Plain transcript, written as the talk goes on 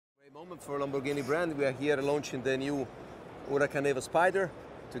Moment for Lamborghini brand, we are here launching the new Huracán Spyder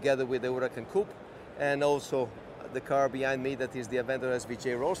together with the Huracán Coupe, and also the car behind me that is the Aventador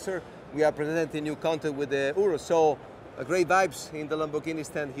SVJ Roadster. We are presenting new content with the Euro, so great vibes in the Lamborghini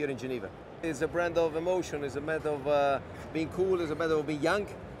stand here in Geneva. It's a brand of emotion, it's a matter of being cool, it's a matter of being young,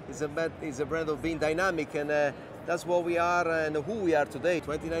 it's a brand of being dynamic, and that's what we are and who we are today.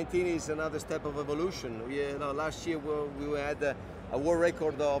 2019 is another step of evolution. Last year we had a world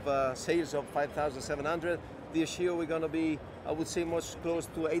record of sales of 5,700. This year we're going to be, I would say, much close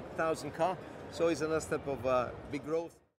to 8,000 cars. So it's another step of big growth.